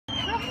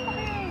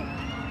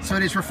So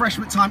it is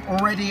refreshment time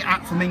already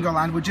at Flamingo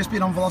Land. We've just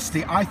been on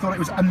Velocity. I thought it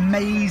was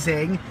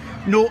amazing.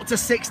 0 to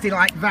 60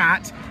 like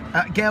that.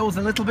 Gail's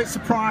a little bit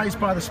surprised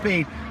by the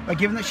speed, but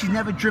given that she's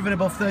never driven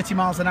above 30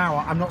 miles an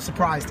hour, I'm not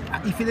surprised.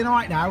 Are you feeling all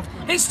right now?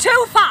 It's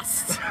too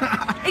fast.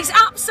 It's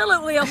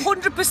absolutely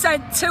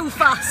 100% too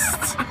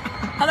fast.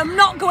 And I'm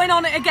not going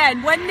on it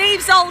again. When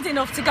Neve's old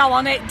enough to go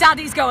on it,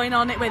 Daddy's going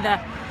on it with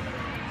her.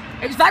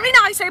 It was very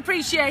nice, I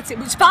appreciate it,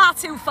 but it's far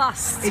too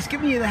fast. It's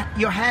giving you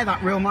your hair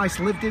that real nice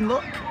lived-in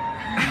look.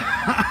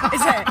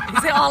 Is it?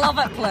 Is it all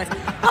over the place?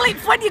 Well,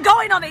 when you're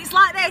going on it, it's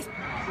like this.